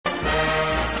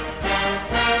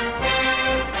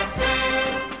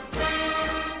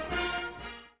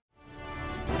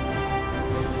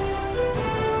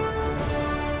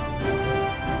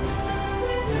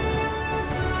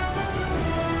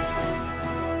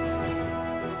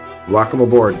Welcome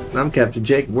aboard. I'm Captain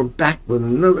Jake. We're back with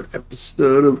another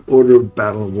episode of Order of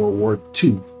Battle in World War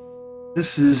II.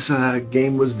 This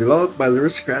game was developed by the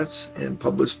Aristocrats and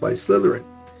published by Slytherin.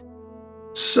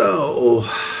 So,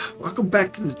 welcome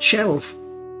back to the channel,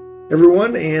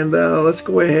 everyone, and let's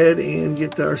go ahead and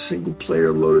get our single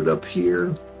player loaded up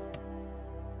here.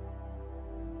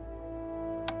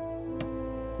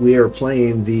 We are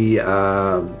playing the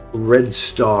Red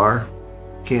Star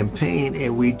campaign,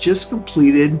 and we just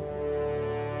completed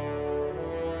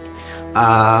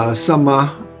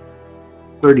Summa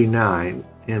 39,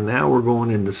 and now we're going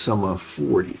into Summa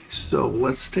 40. So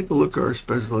let's take a look at our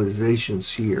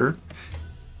specializations here.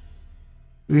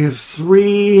 We have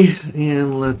 3,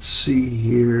 and let's see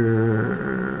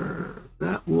here,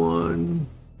 that one.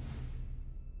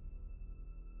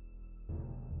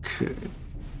 Okay,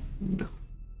 no,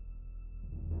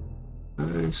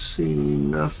 I see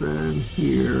nothing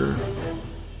here.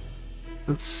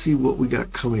 Let's see what we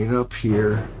got coming up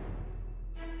here.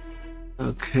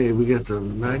 Okay, we got the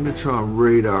magnetron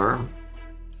radar,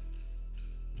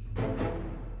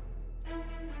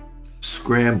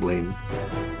 scrambling,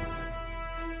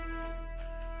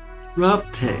 drop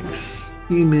tanks,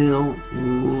 female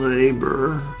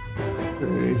labor,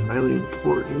 okay, highly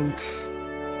important.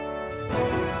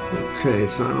 Okay,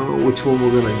 so I don't know which one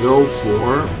we're going to go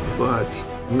for, but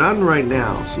none right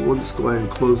now, so we'll just go ahead and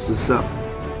close this up.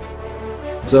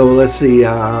 So let's see,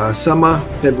 Summa,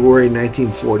 February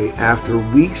 1940. After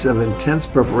weeks of intense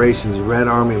preparations, the Red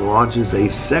Army launches a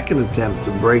second attempt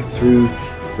to break through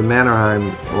the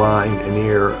Mannerheim line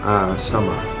near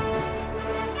Summa.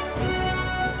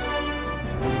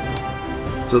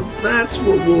 So that's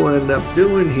what we'll end up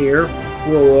doing here.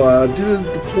 We'll do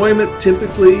deployment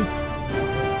typically.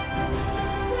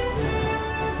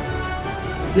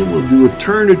 Then we'll do a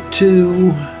turn or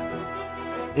two.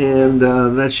 And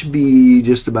that should be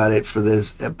just about it for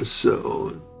this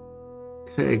episode.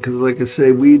 Okay, because like I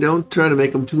say, we don't try to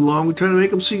make them too long. We try to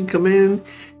make them so you can come in,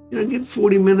 you know, get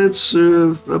 40 minutes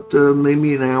up to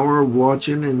maybe an hour of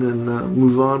watching, and then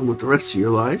move on with the rest of your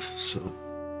life. So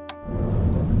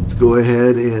let's go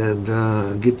ahead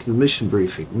and get to the mission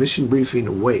briefing. Mission briefing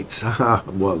awaits.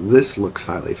 Well, this looks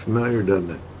highly familiar,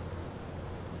 doesn't it?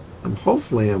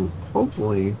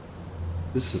 Hopefully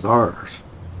this is ours.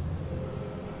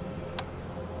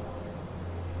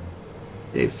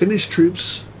 Hey, Finnish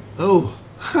troops. Oh,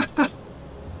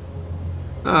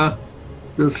 gonna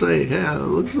say, yeah, it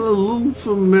looks a little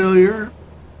familiar.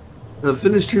 The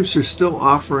Finnish troops are still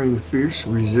offering fierce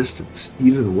resistance.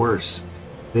 Even worse,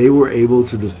 they were able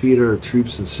to defeat our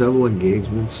troops in several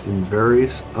engagements in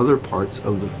various other parts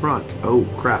of the front. Oh,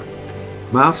 crap.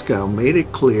 Moscow made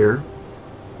it clear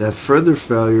that further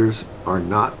failures are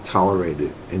not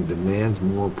tolerated and demands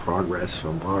more progress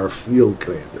from our field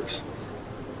commanders.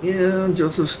 Yeah,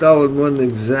 Joseph Stalin wasn't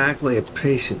exactly a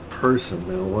patient person,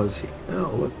 now was he?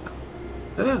 Oh, look.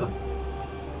 Oh.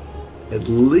 At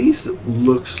least it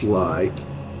looks like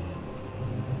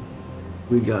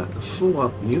we got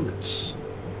full-up units.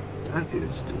 That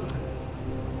is good.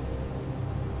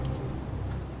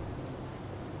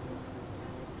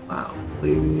 Wow.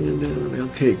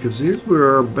 Okay, because here's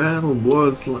where our battle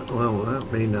was. Well,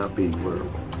 that may not be where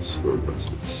it was. Where was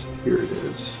it? Here it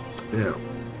is. Yeah.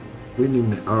 We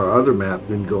didn't, our other map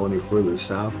didn't go any further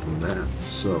south than that,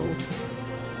 so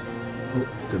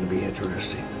it's going to be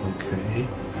interesting. Okay.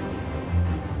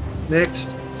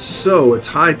 Next, so it's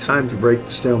high time to break the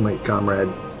stalemate,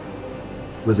 comrade.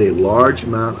 With a large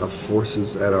amount of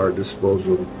forces at our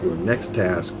disposal, your next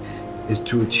task is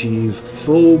to achieve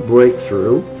full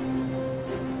breakthrough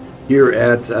here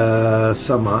at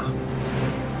Summa.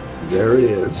 There it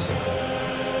is.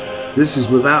 This is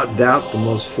without doubt the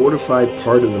most fortified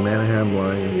part of the Mannerheim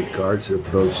line in regards to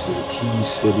approach to the key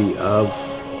city of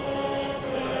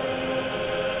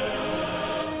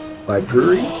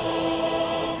Blitzkrieg.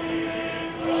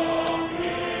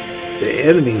 The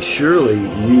enemy surely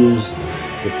used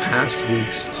the past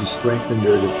weeks to strengthen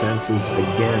their defenses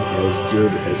again as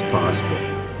good as possible,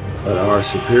 but our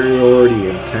superiority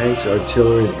in tanks,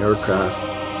 artillery, and aircraft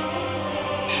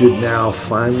should now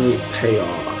finally pay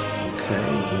off.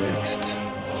 Okay, next.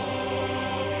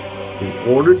 In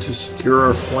order to secure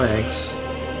our flanks,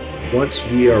 once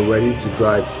we are ready to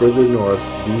drive further north,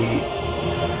 we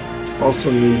also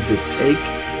need to take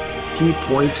key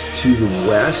points to the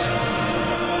west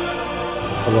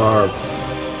of our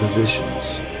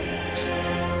positions.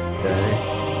 Okay.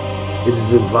 It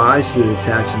is advised to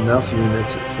detach enough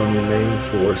units from the main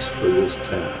force for this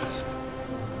task.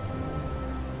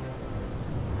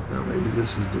 Now maybe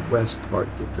this is the west part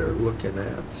that they're looking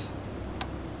at.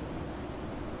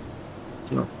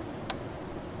 Oh.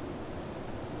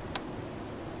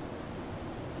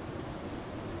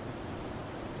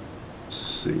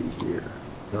 see here.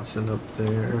 Nothing up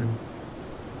there.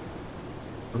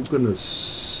 I'm going to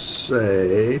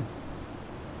say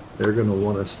they're going to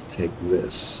want us to take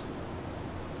this.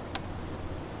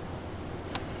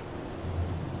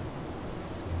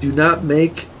 Do not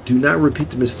repeat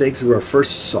the mistakes of our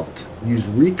first assault. Use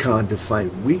recon to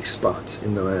find weak spots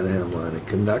in the Manhattan line and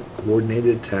conduct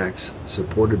coordinated attacks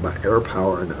supported by air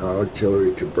power and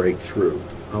artillery to break through.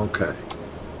 Okay.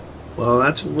 Well,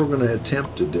 that's what we're going to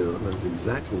attempt to do, and that's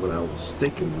exactly what I was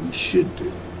thinking we should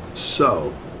do.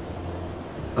 So,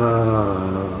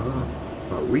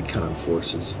 our recon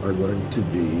forces are going to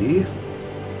be, how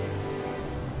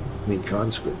many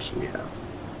conscripts we have?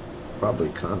 Probably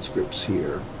conscripts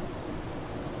here.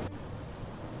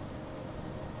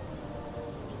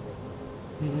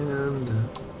 And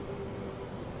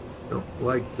don't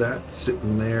like that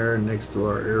sitting there next to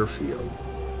our airfield.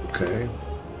 Okay.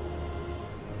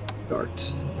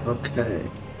 Darts. Okay.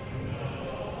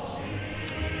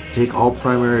 Take all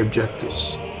primary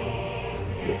objectives.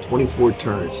 You have 24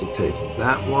 turns to take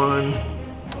that one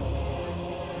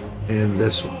and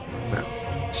this one. Now,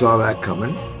 saw that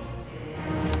coming.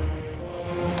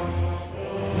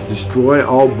 Destroy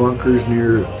all bunkers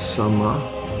near Summa.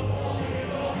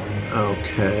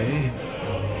 Okay.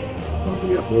 Well,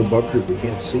 we got more bunkers we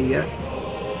can't see yet. 2,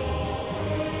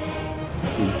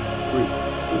 3,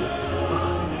 4,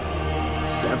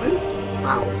 5, 7.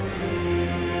 Wow.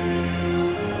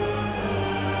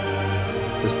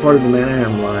 As part of the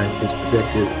Manhattan line is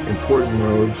protected important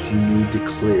roads you need to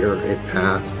clear a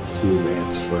path to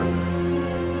advance further.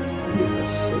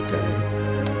 Yes, okay.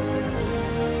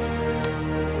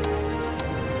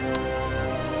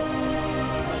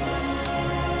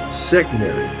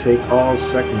 Secondary, take all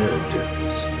secondary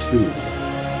objectives. 2.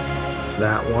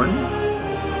 That one.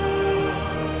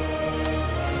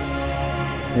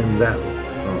 And that one.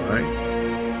 Alright.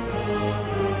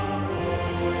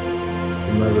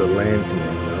 Another land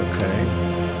commander,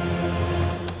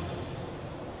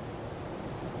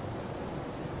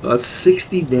 okay.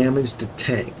 60 damage to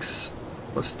tanks.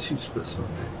 Plus 2 special.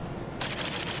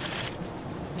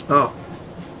 Oh.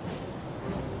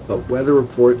 But weather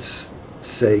reports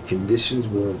say conditions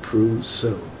will improve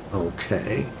soon.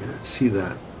 Okay, yeah, see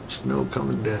that. Snow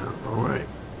coming down. All right,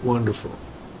 wonderful.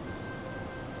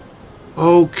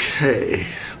 Okay,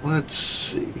 let's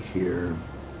see here.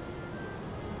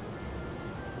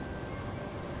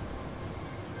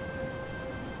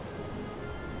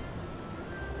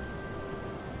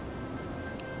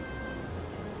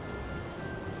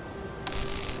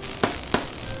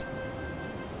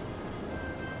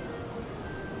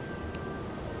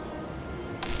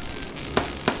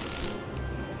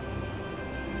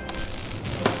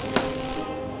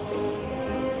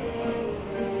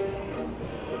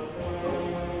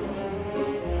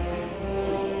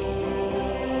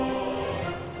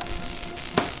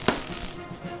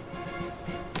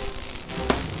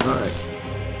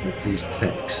 These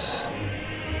tanks.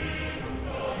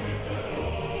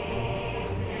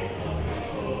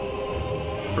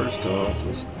 First off,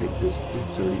 let's take this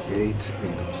D-38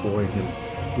 and deploy him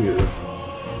here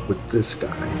with this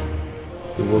guy.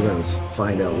 And we're going to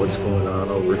find out what's going on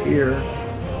over here.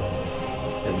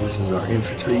 And this is our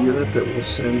infantry unit that we'll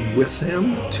send with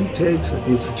him. 2 tanks, an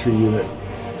infantry unit,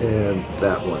 and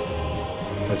that one.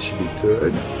 That should be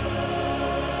good.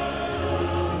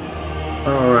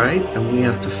 All right, and we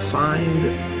have to find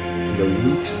the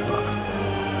weak spot.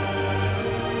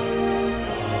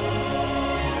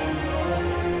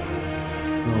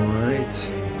 All right.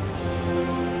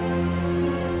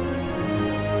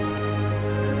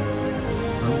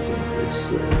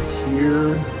 So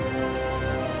here,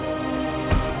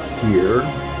 here.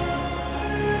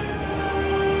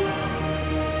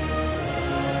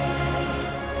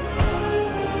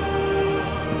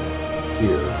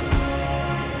 Here.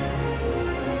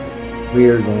 We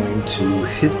are going to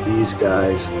hit these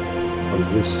guys on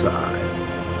this side.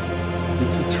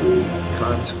 Infantry,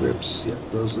 conscripts, yeah,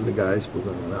 those are the guys we're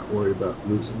going to not worry about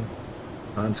losing.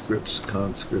 Conscripts,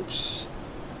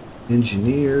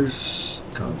 engineers,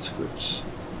 conscripts,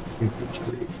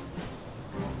 infantry.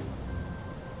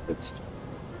 That's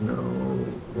no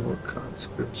more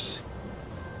conscripts.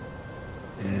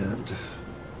 And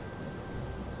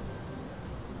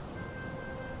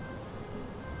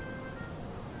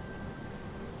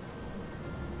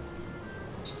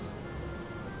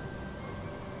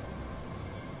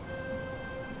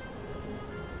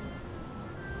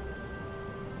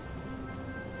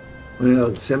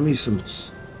well, send me some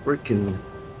freaking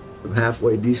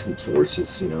halfway decent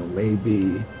forces, you know,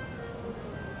 maybe.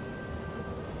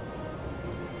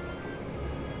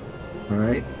 All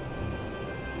right.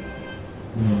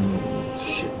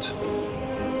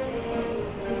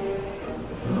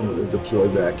 deploy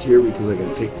back here because I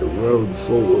can take the road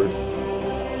forward.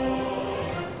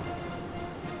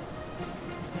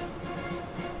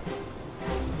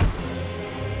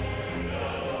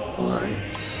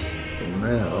 Alright, so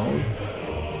now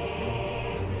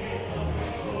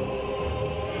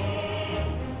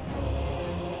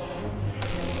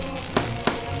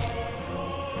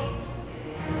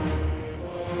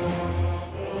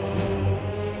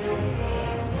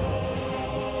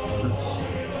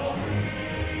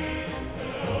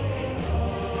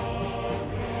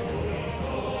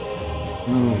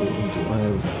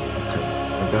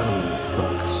I got them in the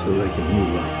truck so they can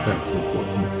move out. That's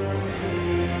important.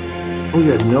 Oh, we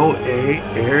got no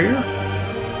area?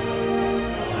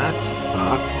 That's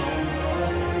fucked.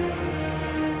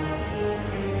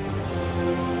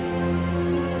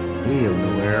 We have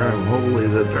no air. I'm hopefully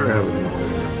that they're having no air.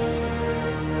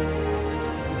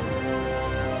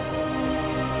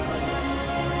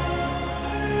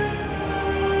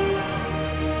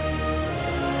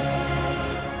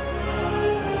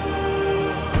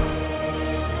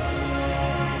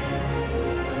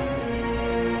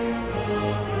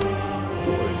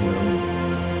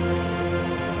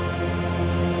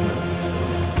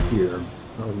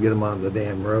 Get them on the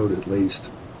damn road at least.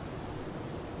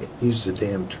 Use the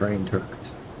damn train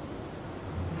tracks.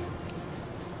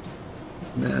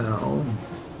 Now,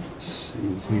 let's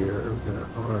see here. We've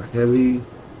got our heavy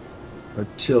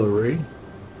artillery,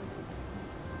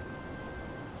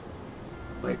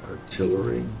 light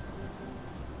artillery.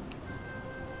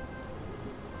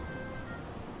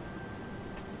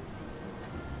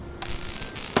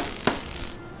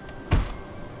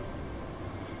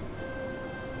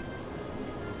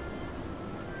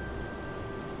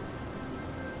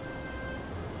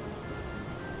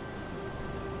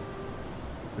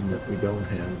 That we don't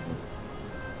have.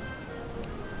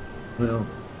 Well,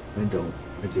 I don't.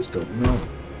 I just don't know.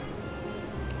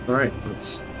 All right,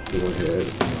 let's go ahead.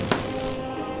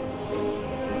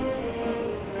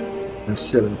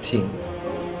 F-17.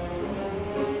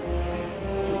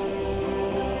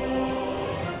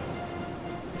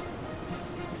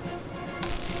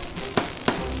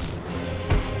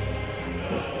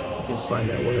 I can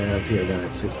find out what I have here. Then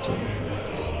at 15.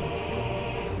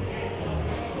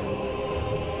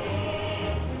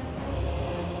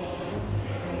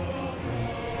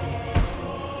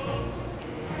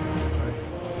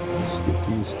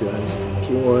 These guys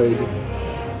deployed.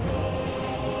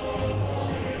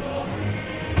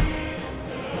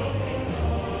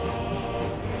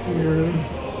 Here.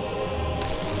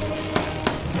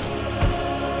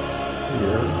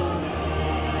 Here.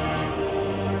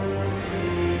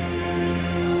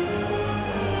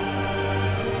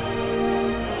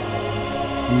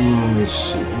 Let me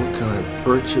see, what can I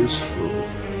purchase for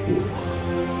 4?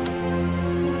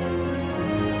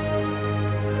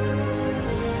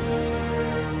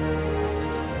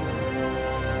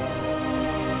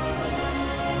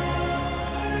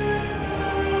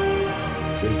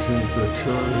 For a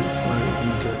Charlie flight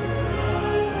into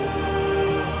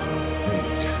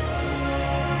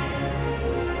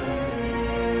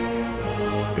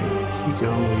he can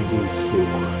only do 4.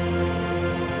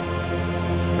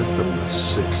 That's from the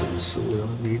 6s, so we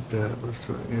don't need that. Let's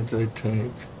try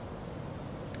anti-tank.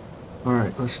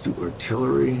 Alright, let's do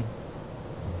artillery.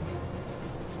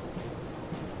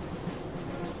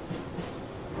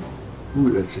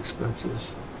 Ooh, that's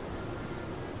expensive.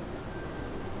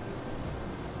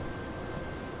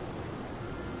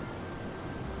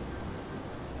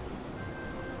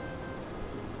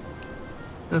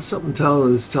 That's something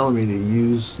is telling me to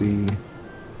use to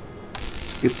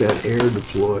get that air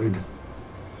deployed.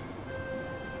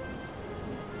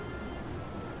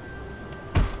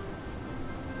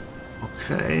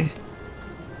 Okay.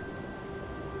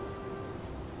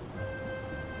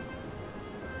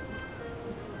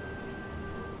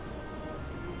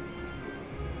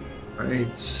 Right.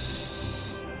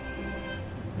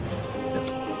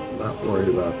 Not worried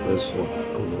about this one.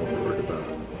 I'm more worried about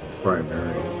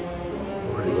primary.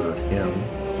 Worried about him.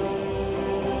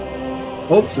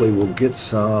 Hopefully we'll get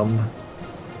some.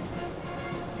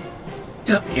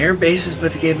 Got air bases,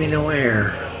 but they gave me no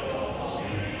air.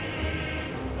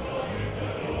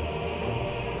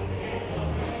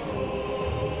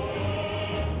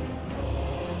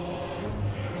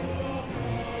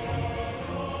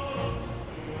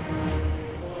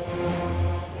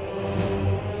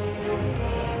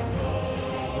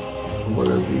 What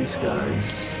are these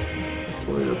guys?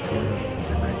 Deployed up here in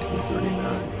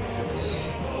 1939. Yes.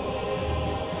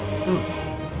 Oh.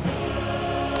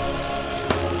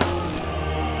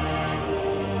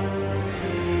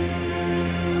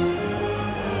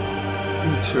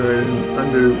 Make sure I didn't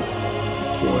under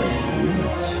deploy.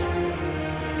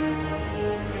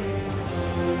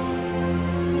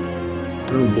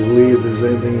 don't believe there's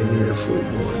anything in here for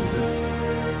one.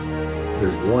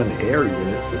 There's one air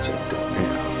unit, which I don't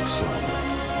have, so.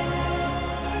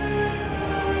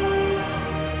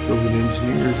 Building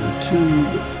engineers are 2,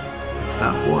 but it's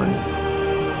not 1.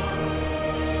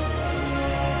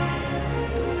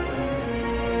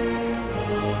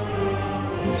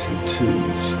 These are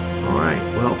 2s. Alright,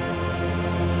 well,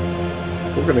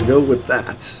 we're going to go with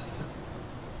that.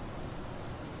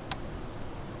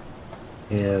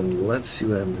 And let's see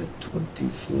what I'm at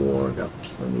 24. Got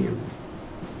plenty of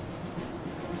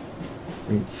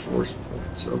reinforce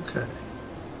points. Okay.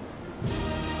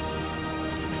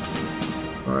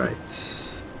 All right.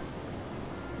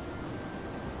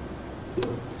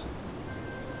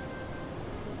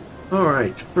 All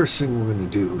right. First thing we're going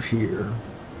to do here.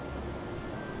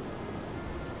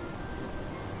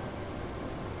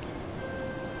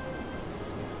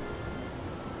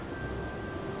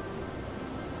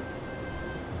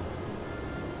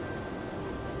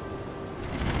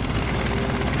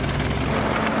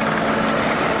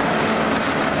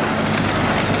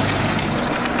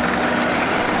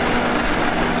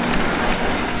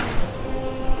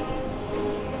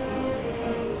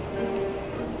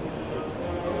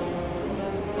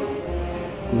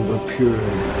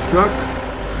 Truck.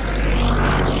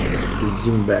 We'll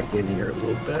zoom back in here a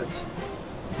little bit.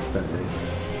 Okay.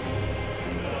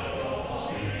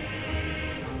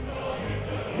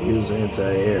 Use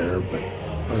anti-air, but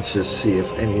let's just see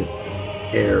if any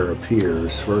air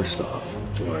appears first off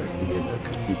before I begin to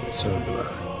be concerned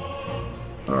about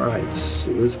it. Alright,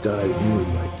 so this guy's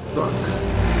moving like the truck.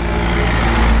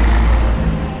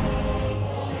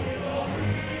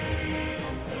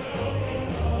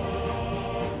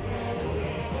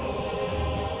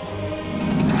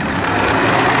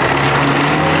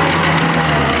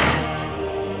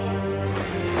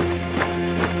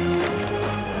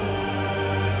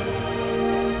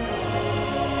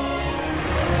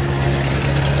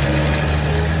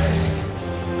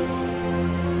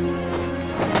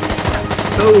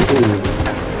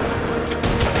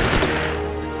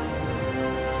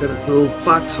 Got a little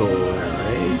foxhole there,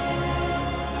 right?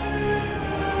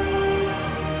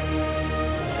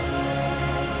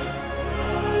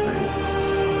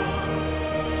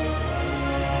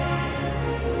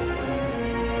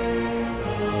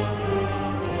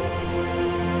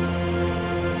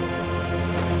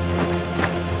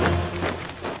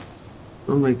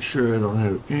 I'll make sure I don't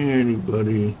have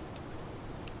anybody.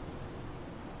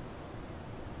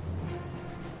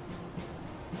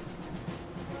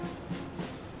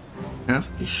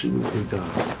 Have to see what we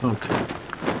got. Okay.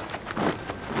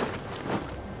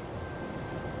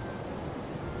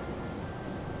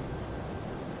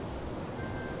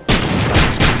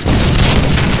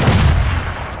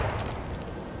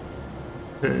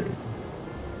 Okay.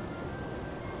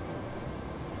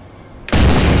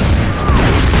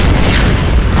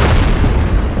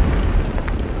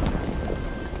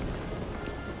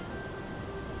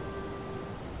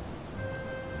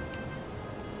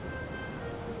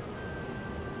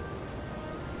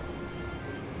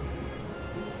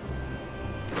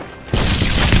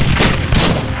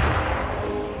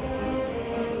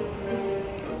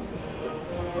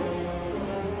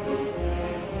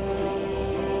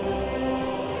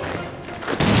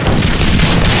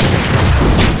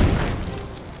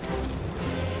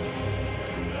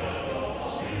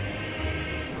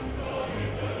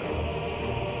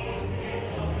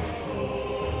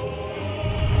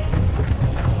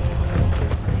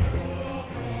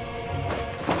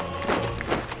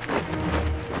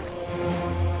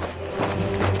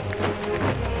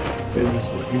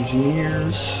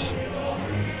 Engineers.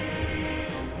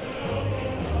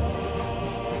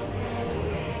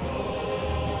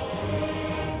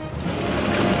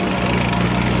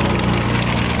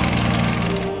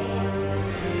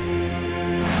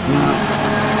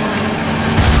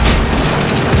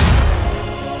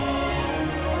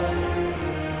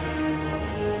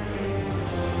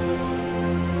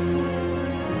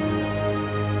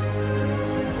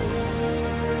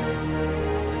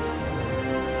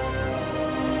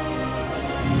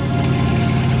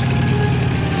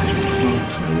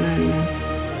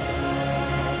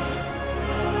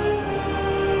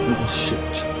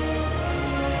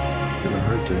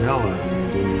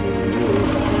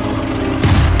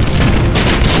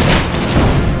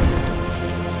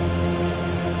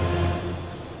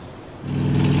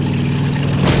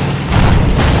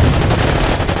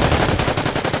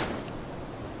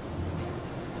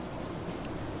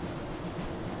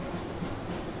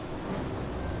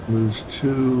 Moves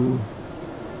 2,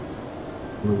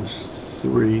 moves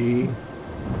 3.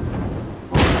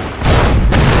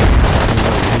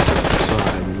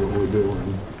 Side what we're doing.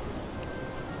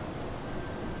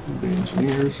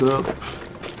 Engineers up.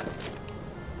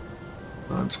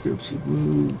 Conscripts have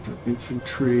moved.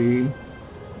 Infantry.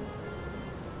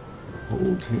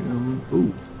 Hold him.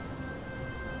 Ooh.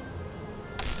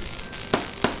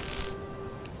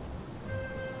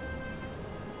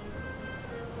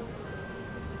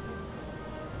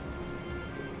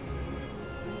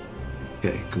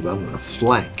 Okay, because I'm going to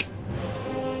flank.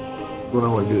 What I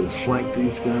want to do is flank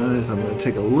these guys. I'm going to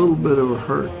take a little bit of a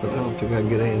hurt, but I don't think I can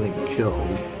get anything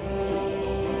killed.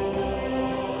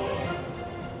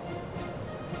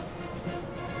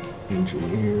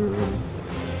 Engineer.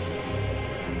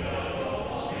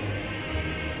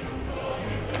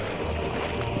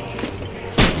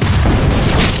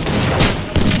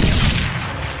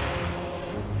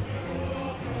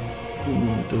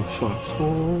 The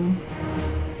foxhole.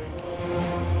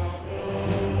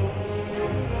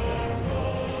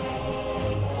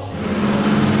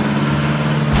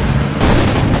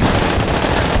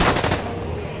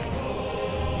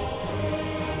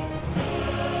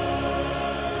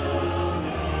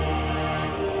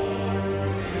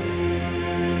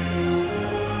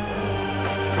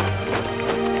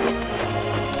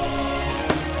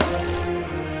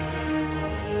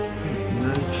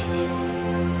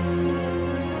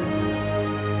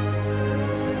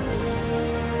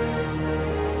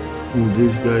 Move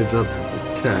these guys up to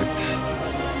protect.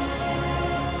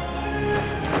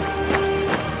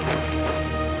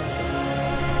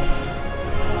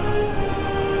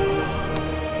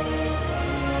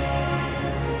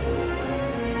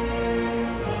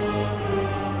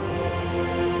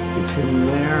 Put him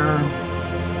there.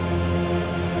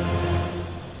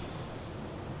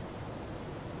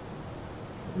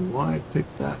 Why I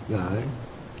picked that guy?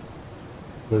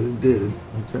 But it did,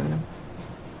 okay.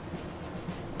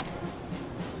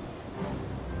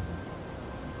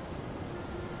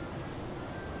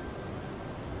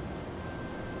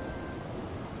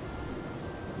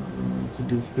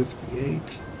 Do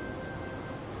 58.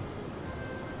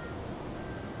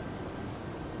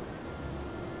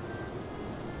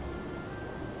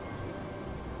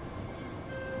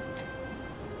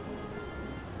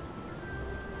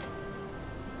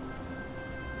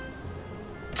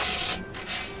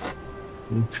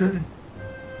 Okay.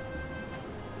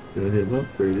 Got him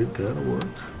upgraded, that'll work.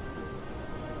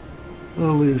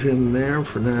 I'll leave him there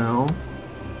for now.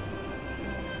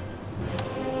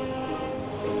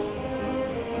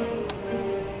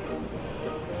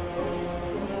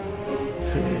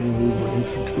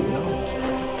 Infantry out.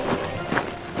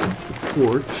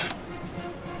 Support.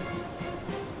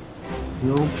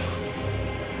 Nope.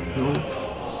 Nope.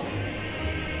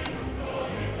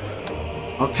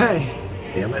 Okay.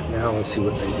 Damn it. Now let's see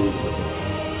what they do.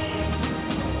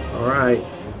 All right.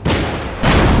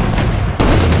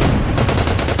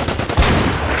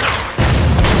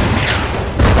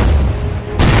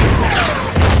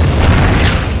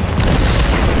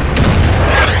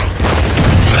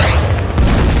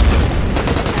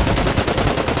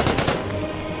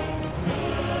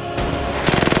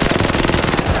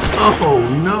 Oh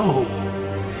no!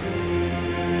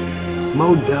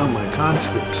 Mowed down my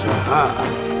conscripts. Aha!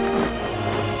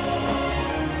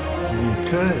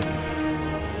 Okay.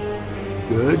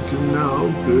 Good to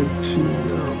know. Good to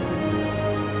know.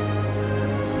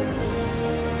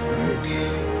 Right.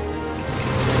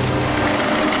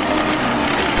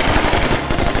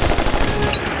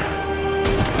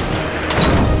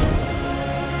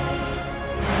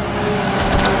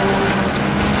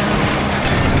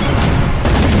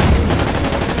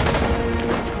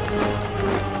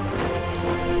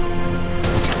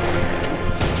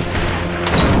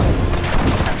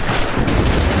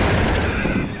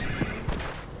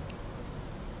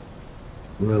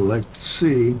 What I'd like to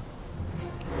see.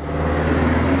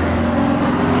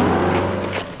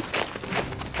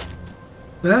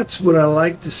 That's what I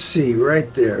like to see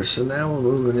right there. So now we're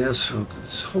moving this.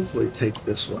 Hopefully take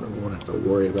this one and we won't have to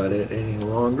worry about it any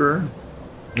longer.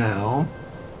 Now,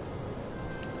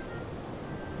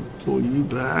 pull you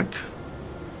back.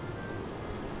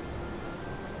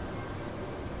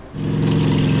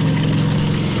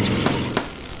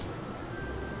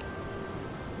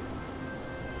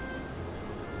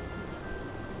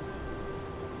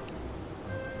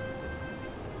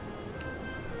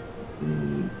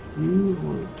 You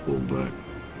want to pull back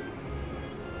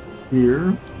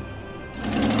here.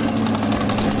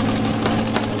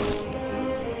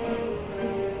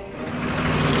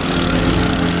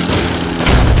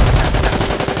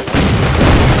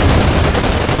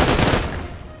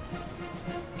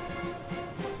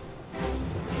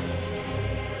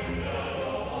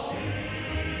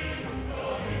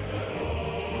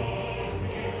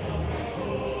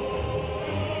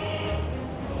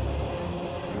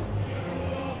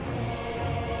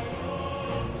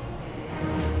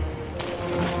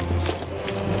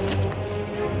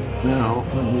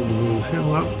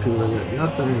 him up because I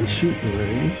got nothing in shooting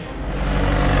range.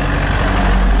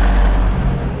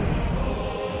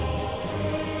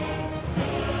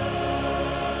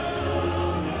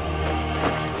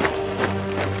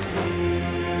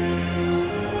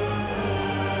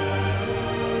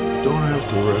 Don't have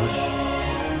to rush.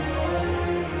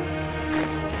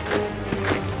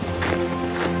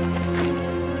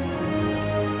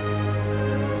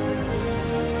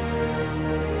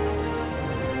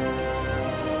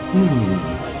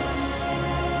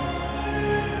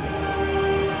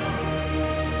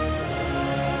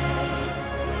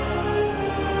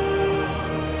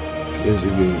 Is he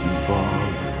getting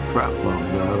bombed? Crap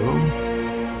bombed out of him.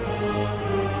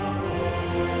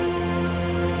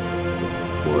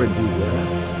 Before I do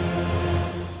that,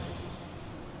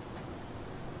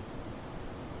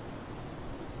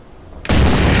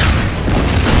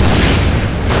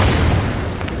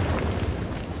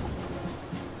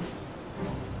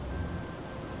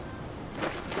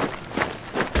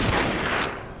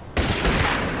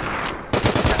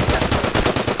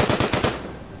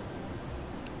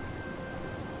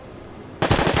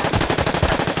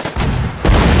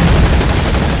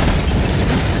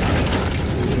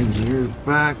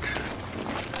 back.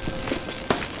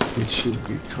 It should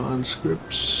be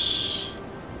conscripts.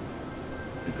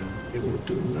 It won't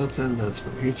do nothing. That's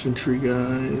my infantry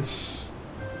guys.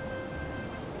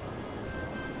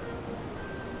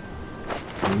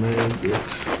 I may get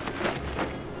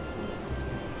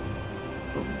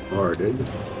bombarded.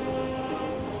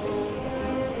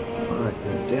 Alright,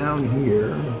 now down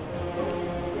here,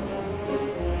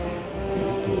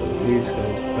 pull these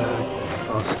guys back.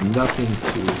 Costs nothing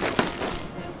to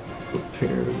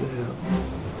prepare them.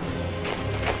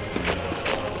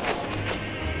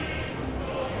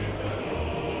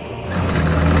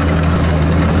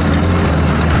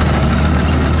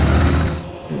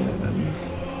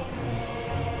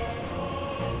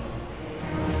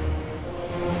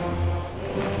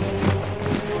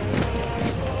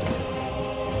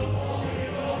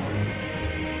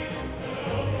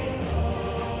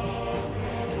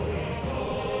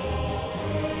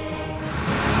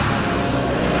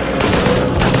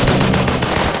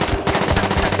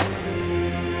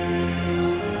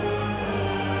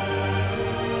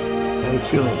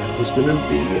 Feeling that was going to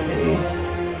be a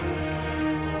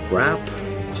wrap.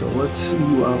 So let's see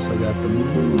who else I got to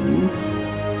move.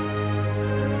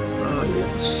 Oh,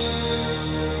 yes.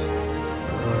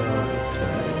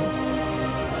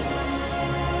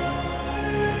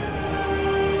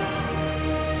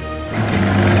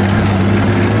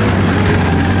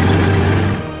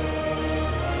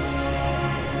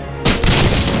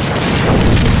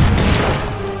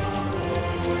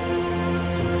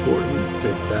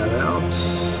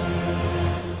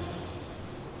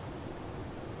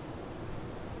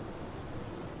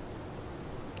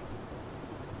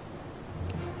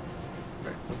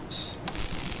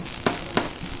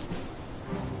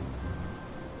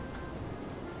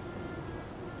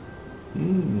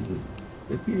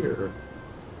 Here.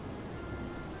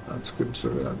 Conscripts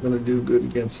are not going to do good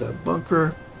against that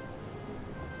bunker.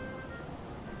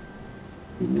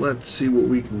 Let's see what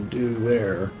we can do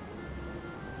there.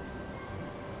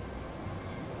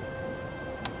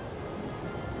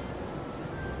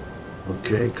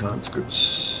 Okay,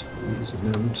 conscripts,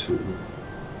 using them to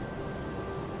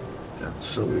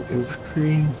absolute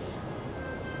infantry.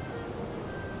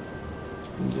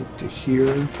 Move up to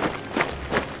here.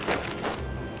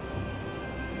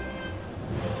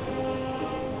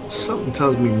 Something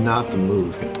tells me not to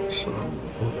move him, so I'm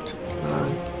going to try.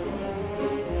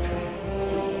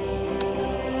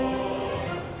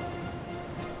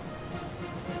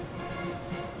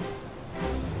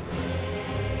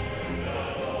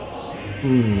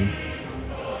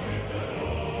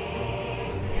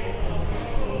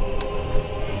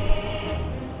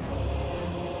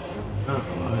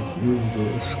 Uh-oh, I've moved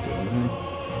this guy.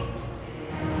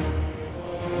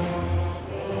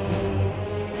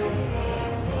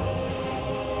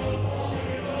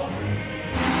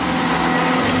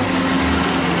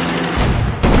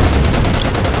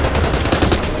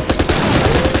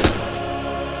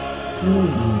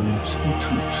 Some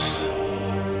troops.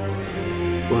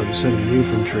 Well, I'm sending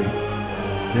infantry.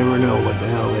 Never know what the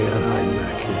hell they got hiding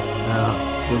back here.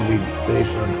 Now, it's going to be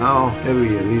based on how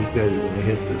heavy are these guys going to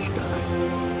hit this guy.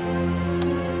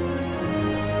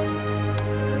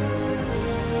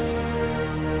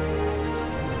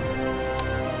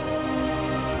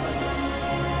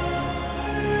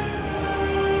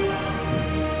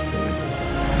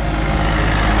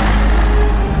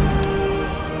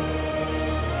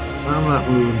 I'm not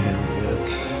moving him yet.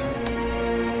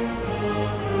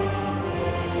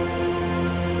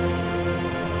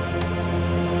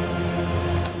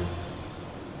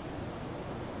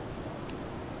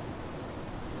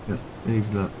 Yeah, he's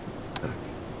not back.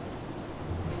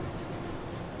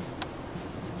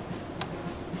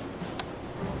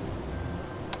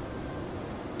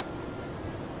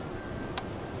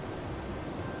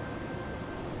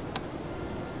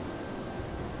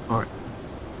 All right.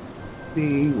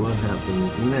 See what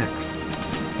happens next.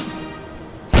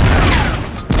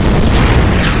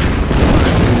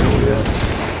 That's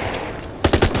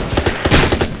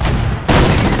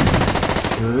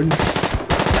good.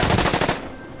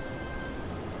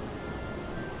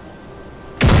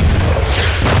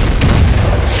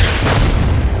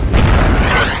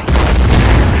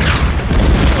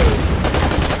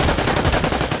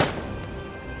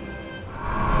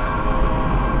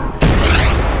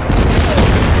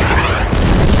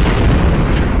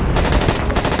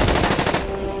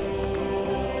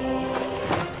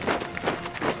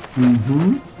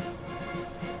 Mm-hmm.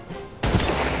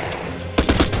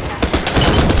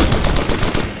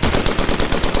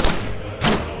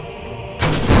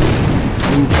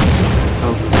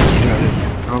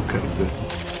 Okay, good.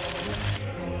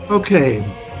 Okay,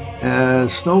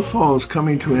 as snowfall is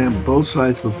coming to an end, both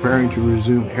sides preparing to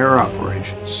resume air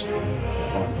operations.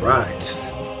 All right.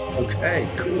 Okay,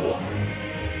 cool.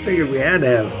 Figured we had to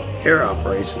have air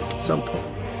operations at some point.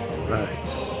 All right,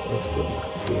 let's go to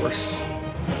that force.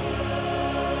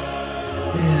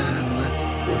 And let's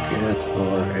look at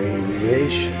our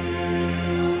aviation.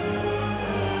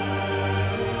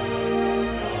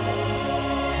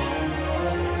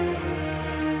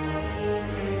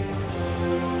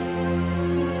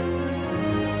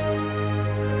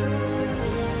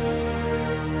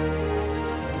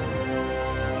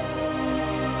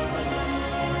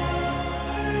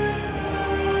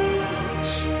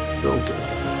 Filter.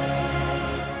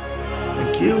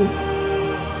 Thank you.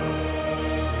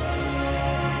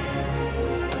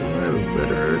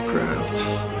 Better aircraft.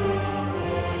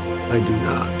 I do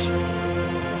not.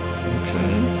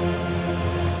 Okay.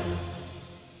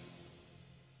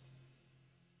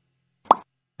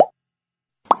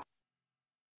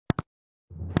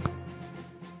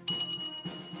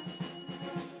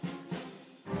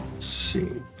 Let's see,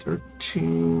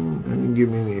 13. And give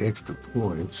me any extra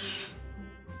points.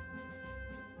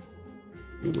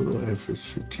 What do I have for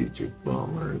strategic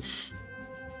bombers?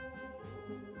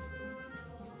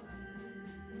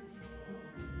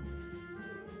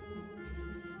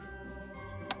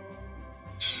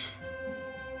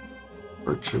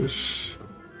 Purchase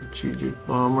strategic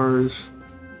bombers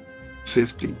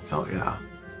 50. Oh yeah.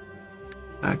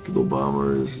 Tactical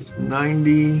bombers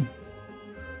 90.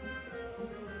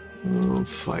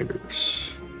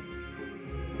 Fighters.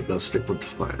 I think I'll stick with the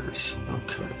fighters.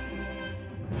 Okay.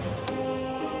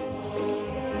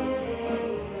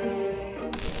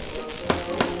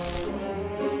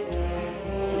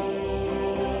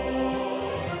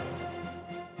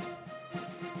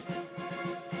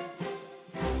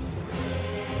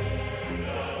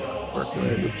 Where can I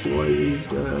deploy these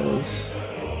guys?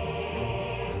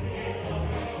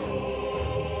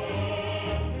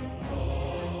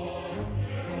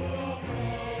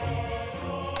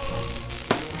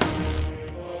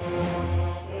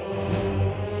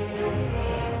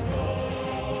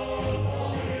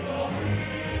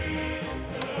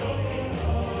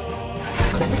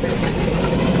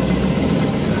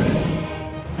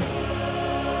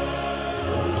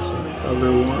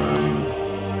 Other one.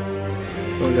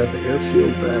 Oh, I got the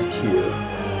airfield back here.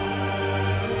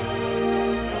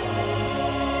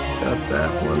 Got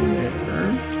that one there.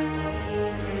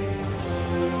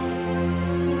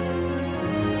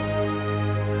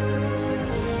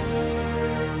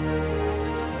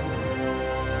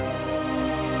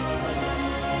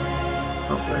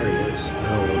 Oh, there he is. I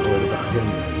don't know what about him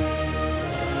then.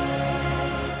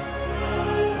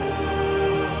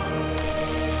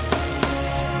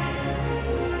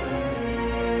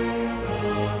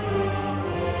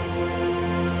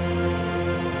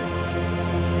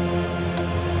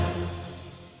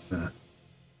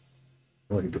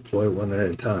 Only deploy one at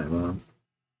a time, huh?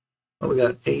 Oh, we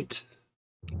got 8.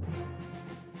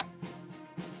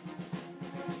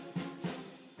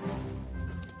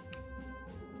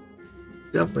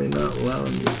 Definitely not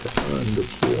allowing me to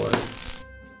undeploy.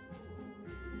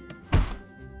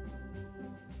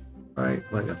 All right,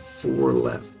 I got 4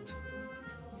 left.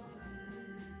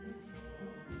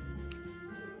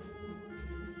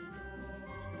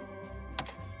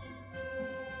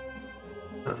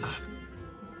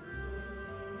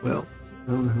 Well,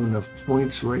 I don't have enough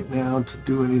points right now to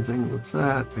do anything with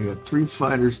that. I got 3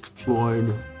 fighters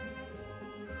deployed.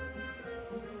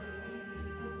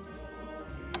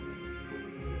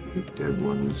 Dead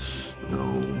ones,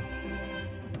 no.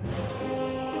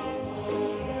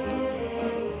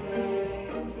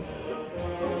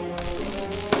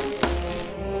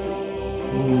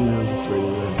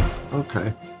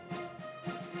 Okay.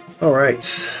 All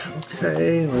right.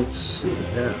 Okay, let's see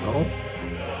now.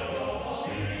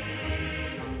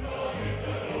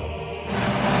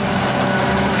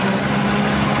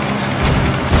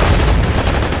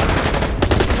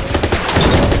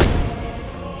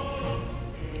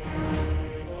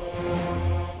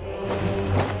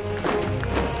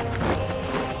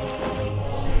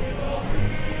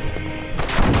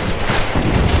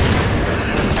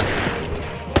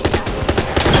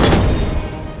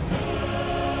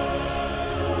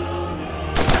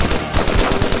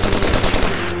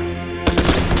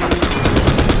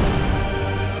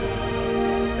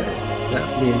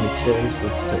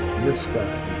 Let's take this guy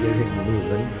and get him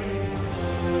moving.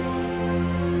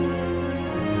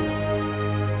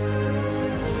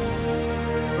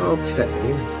 Okay.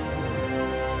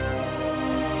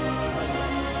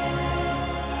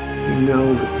 We know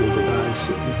that there's a guy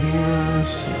sitting here,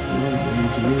 so we'll move the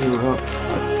engineer up.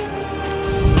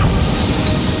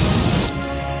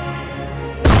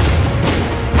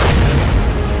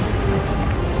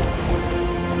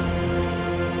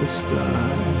 This guy.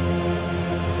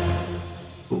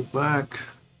 Go back.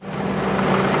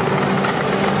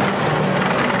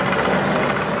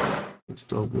 Let's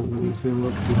double move him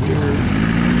up to here.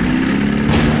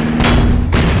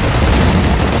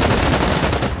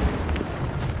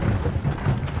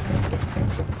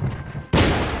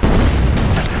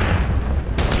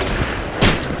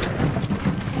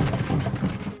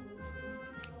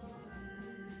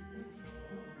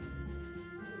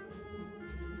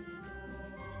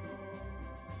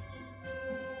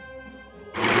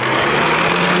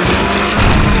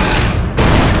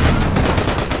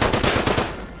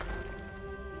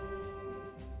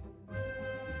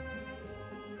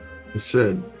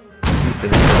 Said you can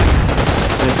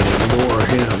ignore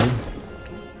him,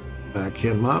 back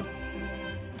him up.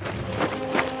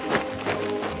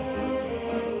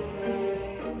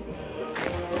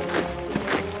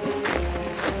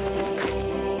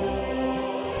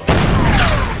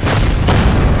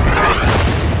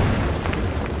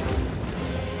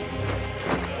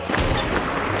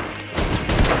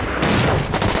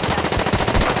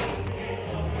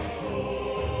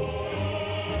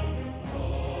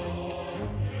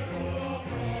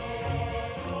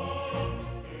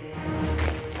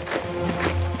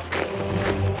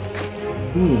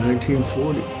 Ooh,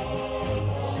 1940.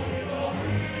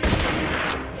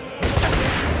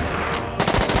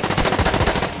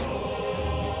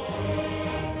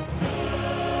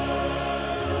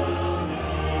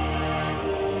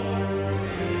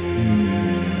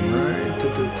 Right,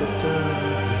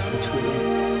 infantry.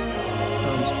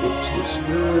 Transport is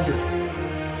good.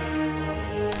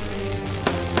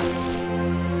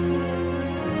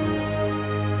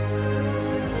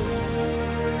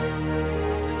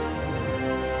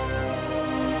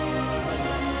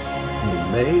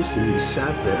 So he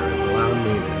sat there and allowed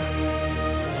me to.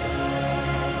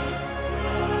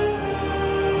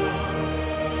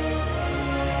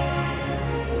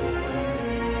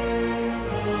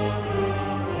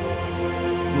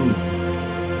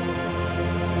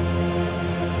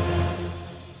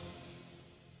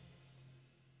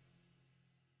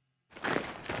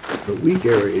 The weak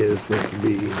area is going to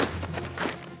be,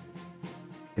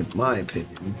 in my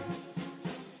opinion,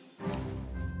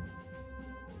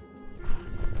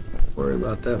 worry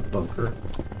about that bunker.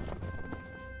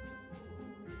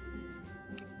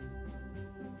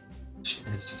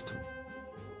 Just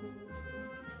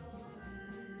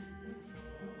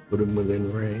put him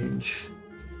within range.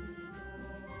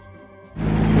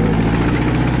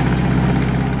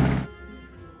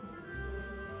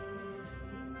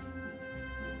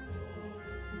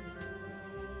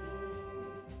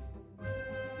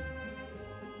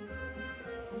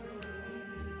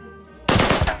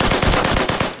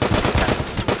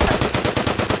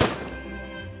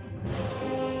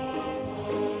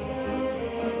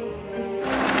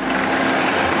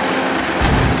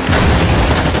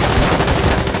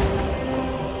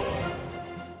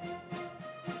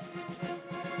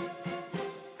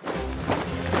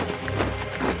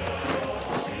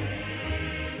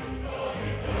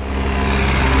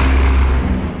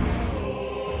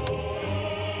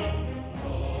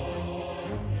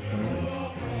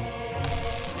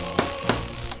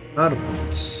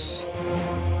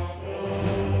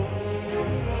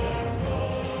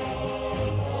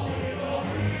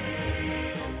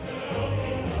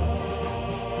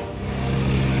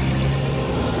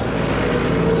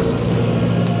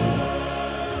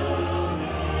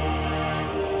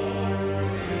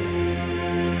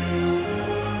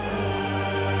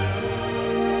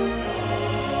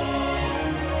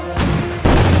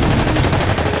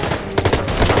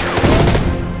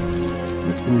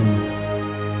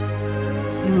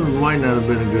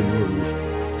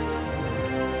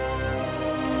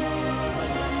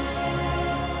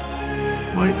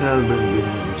 Might not have been a good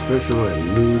one, especially when I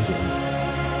lose them.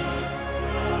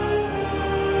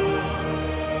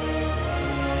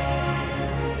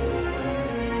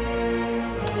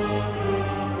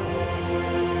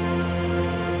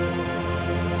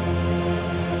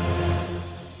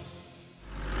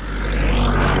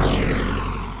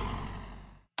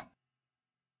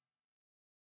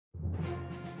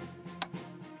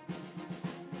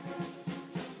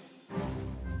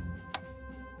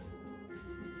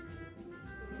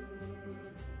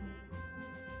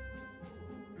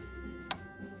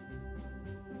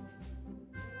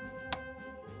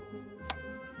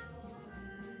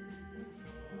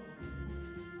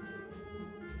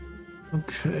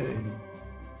 Okay,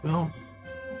 well,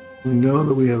 we know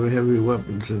that we have heavy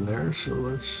weapons in there, so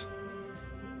let's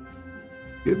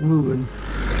get moving.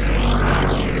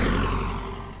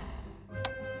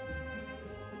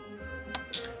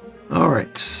 All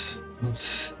right,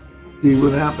 let's see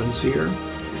what happens here.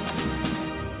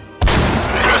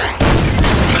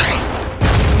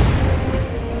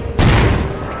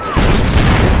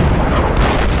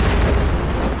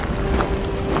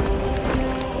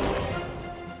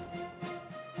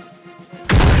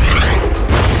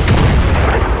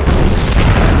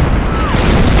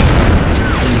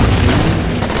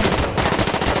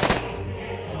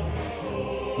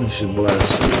 Should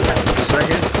blast you in a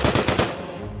second.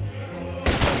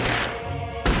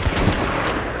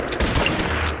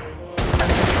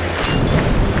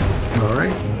 All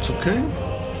right, it's okay.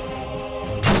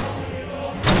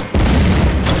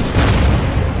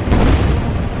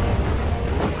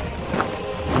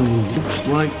 Looks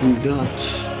like we got.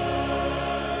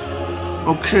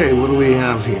 Okay, what do we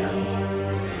have here?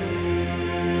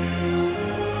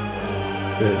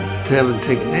 They haven't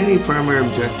taken any primary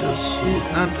objectives.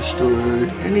 You've not destroyed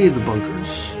any of the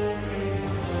bunkers.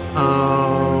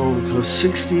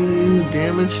 60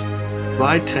 damage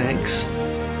by tanks.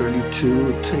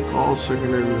 32. Take all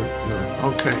secondary.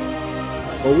 No. Okay.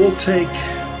 Well, we'll take.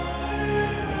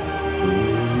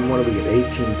 What do we get?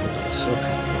 18 points.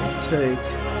 Okay. We'll take.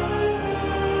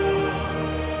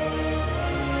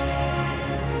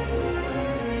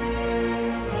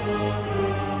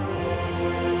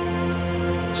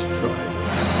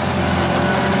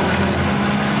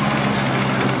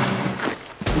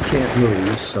 Can't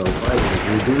move, so if I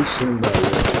would reduce him by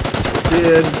what I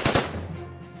did.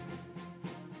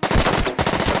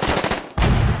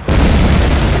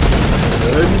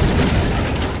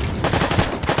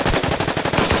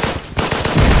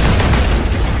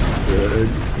 Good.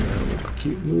 Now we'll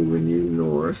keep moving you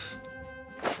north.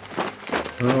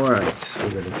 Alright,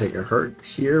 we're going to take a hurt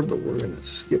here, but we're going to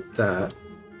skip that.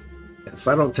 If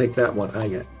I don't take that one,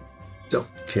 I don't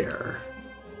care.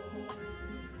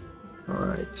 All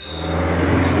right,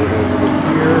 transfer it over to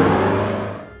here.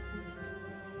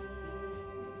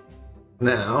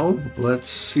 Now, let's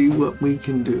see what we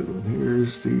can do.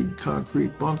 Here's the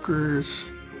concrete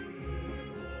bunkers.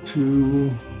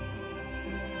 2.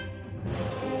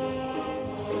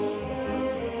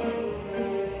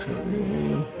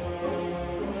 Okay.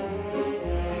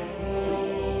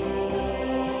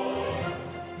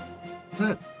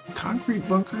 That concrete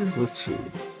bunkers, let's see.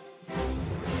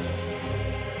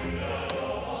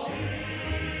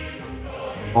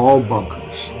 All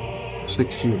bunkers,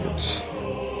 6 units.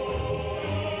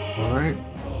 All right.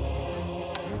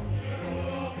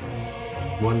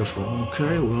 Wonderful.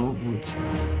 Okay, well, let's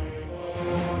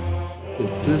get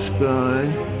this guy.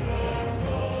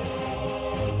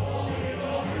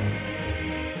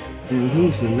 And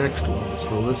he's the next one,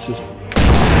 so let's just.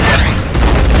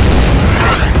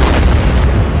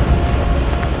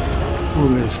 We're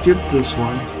going to skip this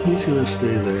one. He's going to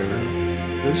stay there.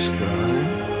 This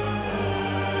guy.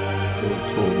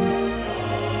 Pull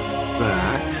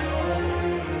back.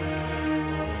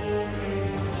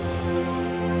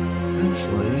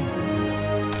 Eventually.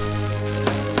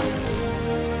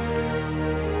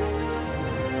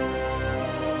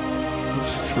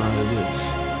 Let's try this.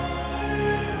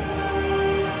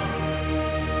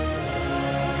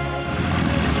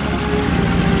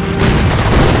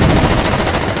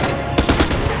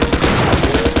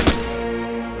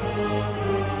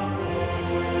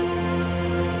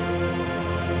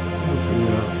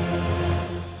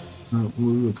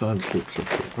 Move the conscripts up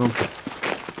there. Okay.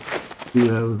 We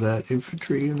have that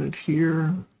infantry unit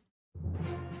here.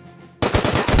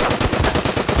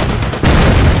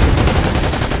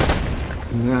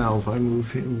 Now, if I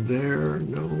move him there,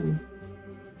 no.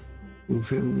 Move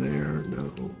him there, no.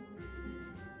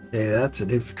 Okay, that's an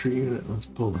infantry unit. Let's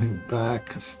pull him back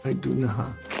because I do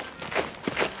not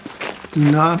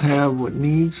have what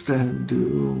needs to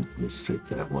do. Let's take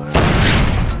that one out.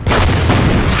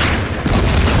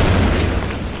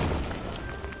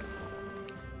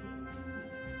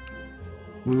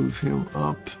 Move him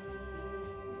up.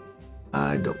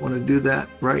 I don't want to do that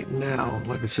right now.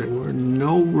 Like I said, we're in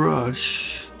no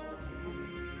rush.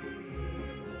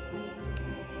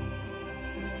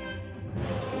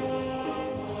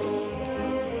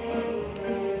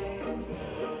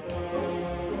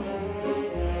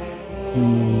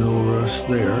 No rush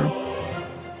there.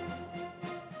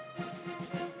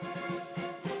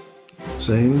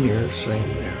 Same here,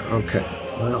 same there. Okay,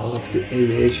 well, let's get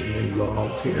aviation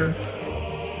involved here.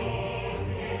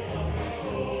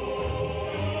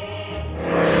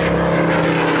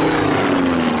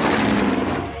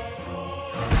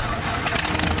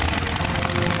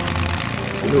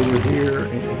 Get over here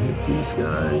and hit these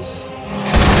guys.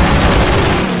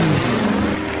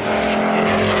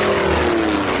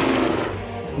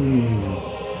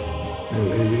 No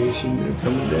aviation, they're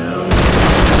coming down.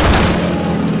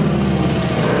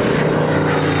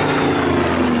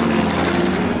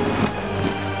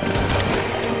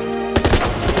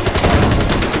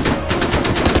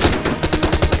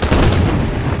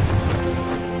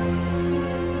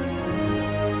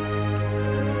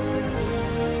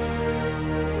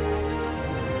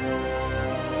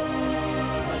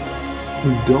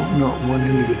 We don't not want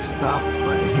him to get stopped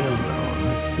by him, though.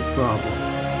 That's the problem.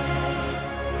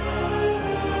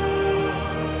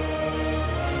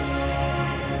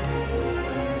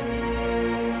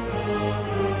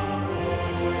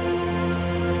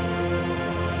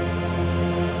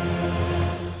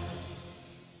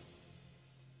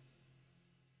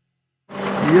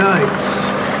 Yikes.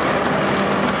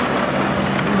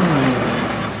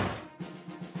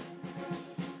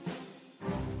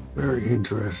 Very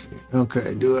interesting. Okay,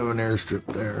 I do have an airstrip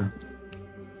there.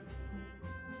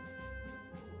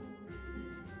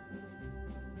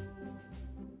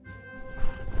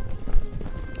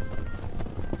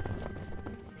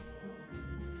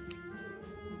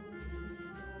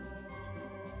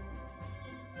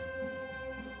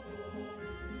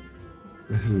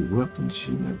 The heavy weapons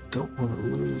unit, don't want to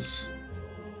lose.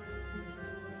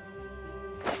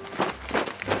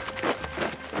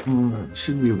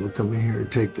 Should be able to come in here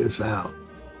and take this out.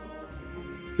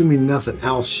 Assuming nothing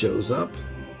else shows up.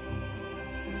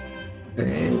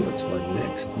 Okay, what's my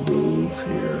next move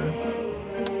here?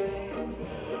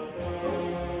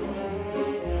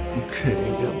 Okay,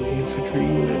 got my infantry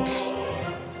units.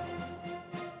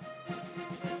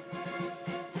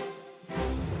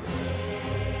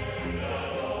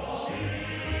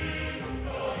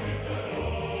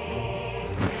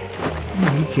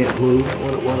 He can't move.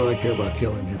 What do I care about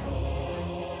killing him?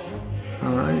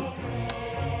 All right.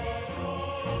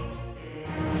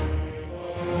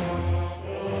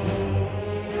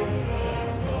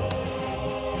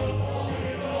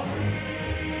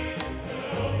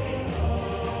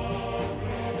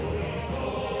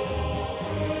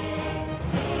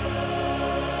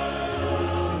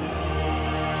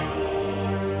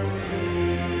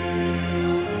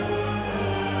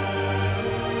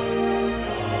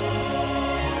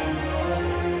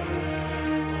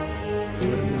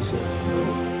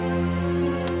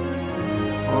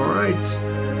 All right.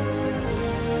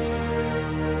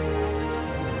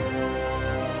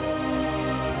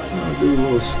 I'll do a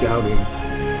little scouting.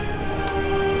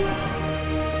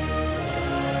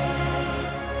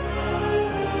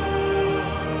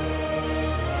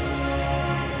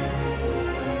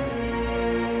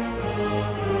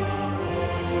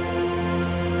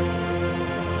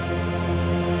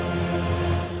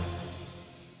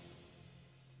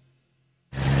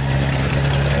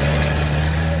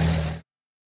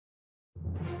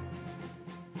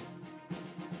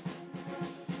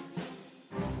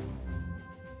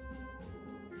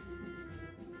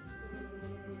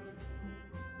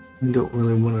 We don't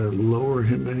really want to lower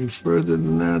him any further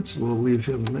than that, so we'll leave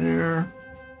him there.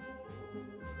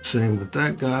 Same with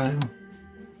that guy.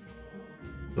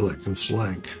 So I can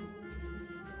flank.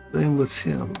 Same with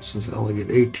him, since I only get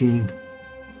 18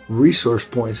 resource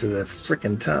points at a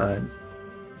frickin' time.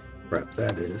 Crap,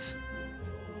 that is.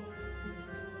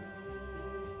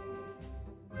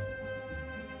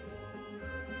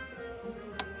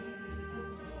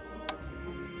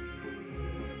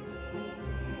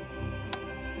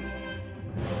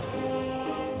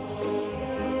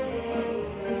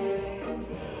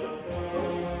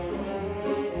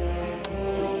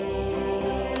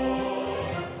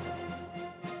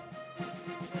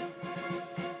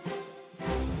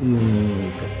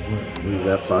 Leave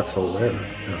that foxhole there.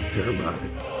 I don't care about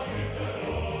it.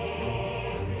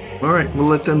 All right, we'll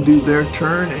let them do their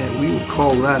turn, and we will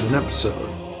call that an episode.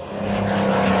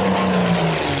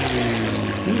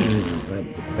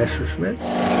 Messerschmitts?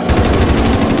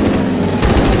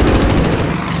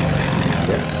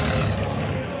 Yes.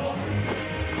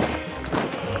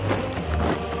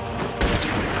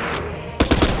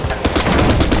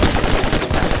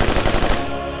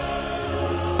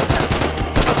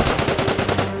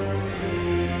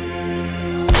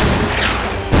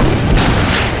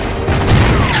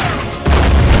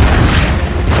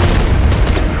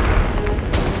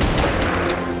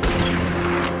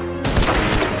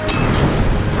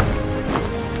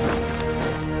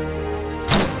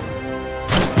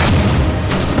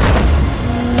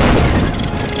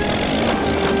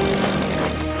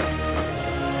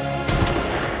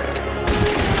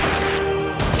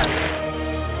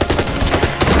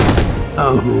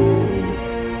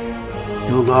 No!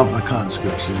 Killed off my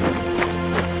conscripts here.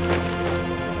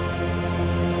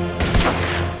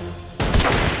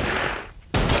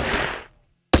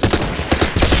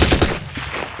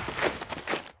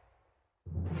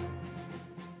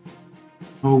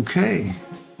 Okay.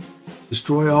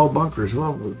 Destroy all bunkers.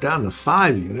 Well, we're down to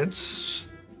 5 units.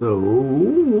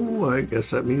 So I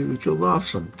guess that means we killed off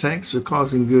some. Tanks are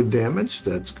causing good damage.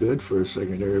 That's good for a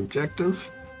secondary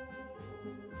objective.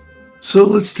 So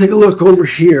let's take a look over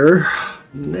here.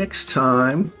 Next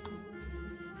time,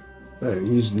 I'm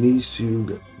using these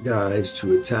two guys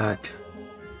to attack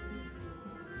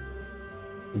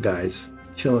the guys,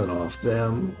 killing off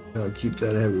them. Keep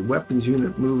that heavy weapons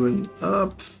unit moving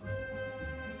up.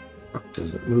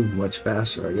 Doesn't move much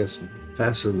faster, I guess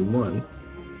faster than one.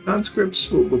 Conscripts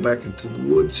will go back into the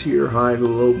woods here, hide a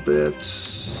little bit.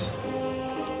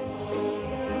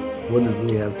 What did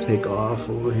we have take off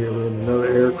over here? We had another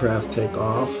aircraft take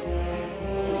off.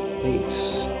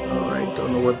 It's 8. Alright,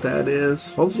 don't know what that is.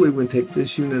 Hopefully we can take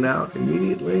this unit out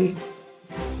immediately.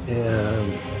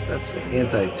 And that's an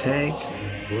anti-tank.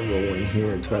 We'll go in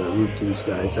here and try to root these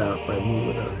guys out by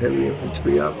moving our heavy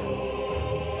infantry up.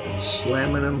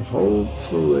 Slamming them,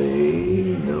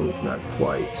 hopefully. No, not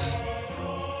quite.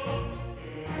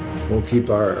 We'll keep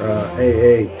our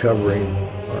AA covering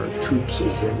our troops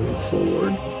as they move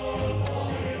forward.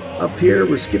 Up here,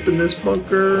 we're skipping this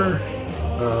bunker.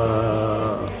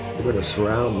 We're going to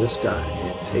surround this guy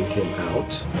and take him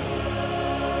out.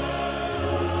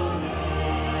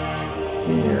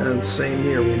 And same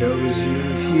here, we know there's a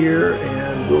unit here,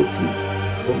 and we'll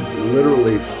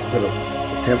literally going to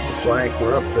attempt to flank.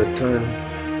 We're up to turn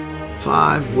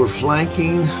 5. We're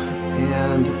flanking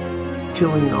and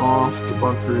killing off the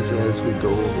bunkers as we go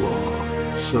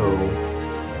along.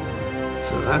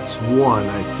 So that's 1,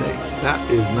 I think.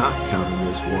 That is not counting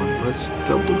as 1. Let's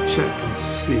double check and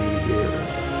see here.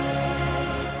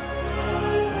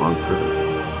 Bunker.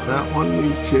 That one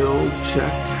we killed.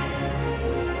 Check.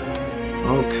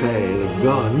 Okay, the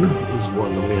gun is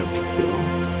one that we have to kill.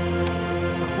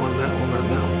 That one, and that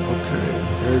one. Okay,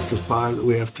 there's the 5 that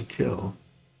we have to kill.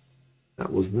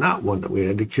 That was not one that we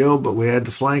had to kill, but we had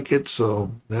to flank it,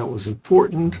 so that was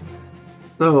important.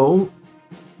 So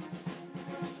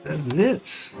that's it.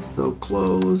 So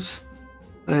close,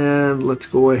 and let's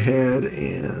go ahead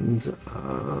and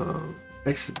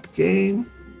exit the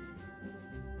game.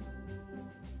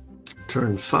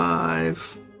 Turn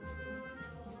 5.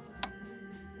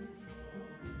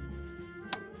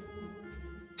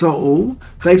 So,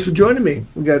 thanks for joining me.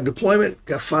 We got a deployment,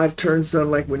 got 5 turns done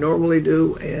like we normally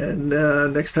do, and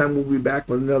next time we'll be back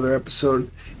with another episode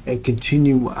and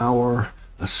continue our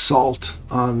assault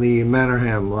on the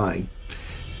Mannerheim line.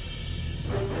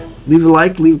 Leave a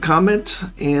like, leave a comment,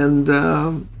 and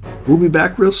we'll be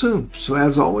back real soon. So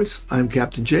as always, I'm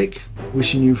Captain Jake,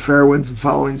 wishing you fair winds and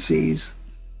following seas.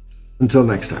 Until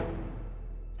next time.